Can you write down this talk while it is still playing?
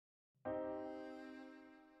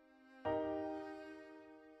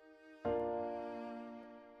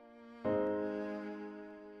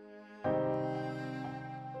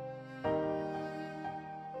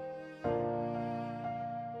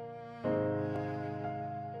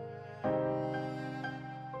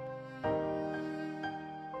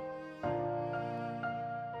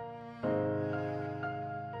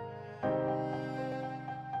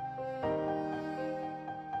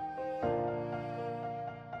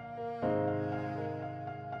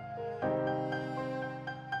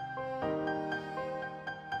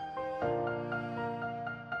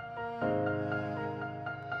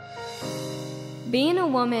Being a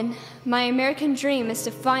woman, my American dream is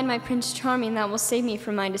to find my Prince Charming that will save me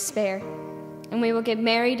from my despair. And we will get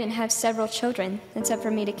married and have several children. It's up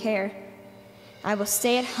for me to care. I will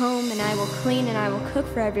stay at home and I will clean and I will cook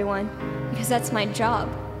for everyone because that's my job.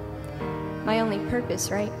 My only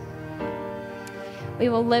purpose, right? We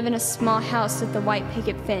will live in a small house with a white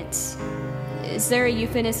picket fence. Is there a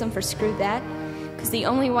euphemism for screw that? Because the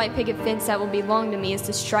only white picket fence that will belong to me is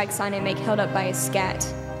the strike sign I make held up by a scat.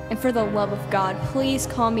 And for the love of God, please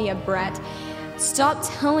call me a brat. Stop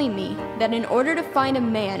telling me that in order to find a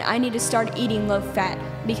man, I need to start eating low fat,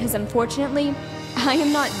 because unfortunately, I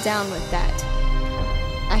am not down with that.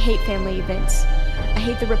 I hate family events. I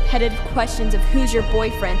hate the repetitive questions of who's your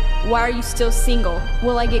boyfriend, why are you still single,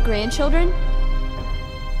 will I get grandchildren?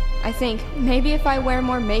 I think maybe if I wear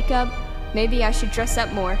more makeup, maybe I should dress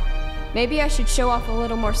up more. Maybe I should show off a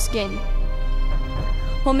little more skin.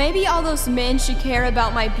 Well, maybe all those men should care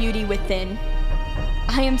about my beauty within.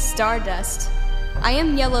 I am stardust. I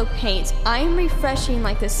am yellow paint. I am refreshing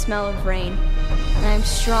like the smell of rain. I am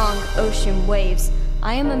strong ocean waves.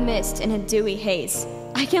 I am a mist in a dewy haze.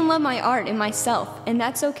 I can love my art and myself, and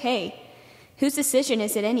that's okay. Whose decision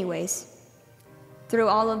is it anyways? Through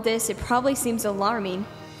all of this, it probably seems alarming,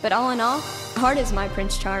 but all in all, art is my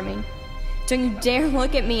Prince Charming. Don't you dare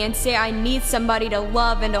look at me and say I need somebody to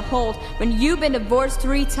love and to hold when you've been divorced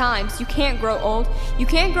 3 times. You can't grow old. You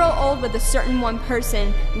can't grow old with a certain one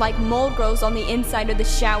person, like mold grows on the inside of the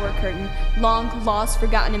shower curtain, long lost,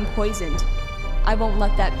 forgotten, and poisoned. I won't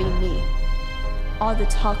let that be me. All the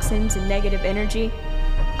toxins and negative energy,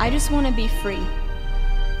 I just want to be free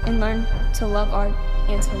and learn to love art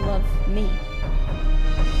and to love me.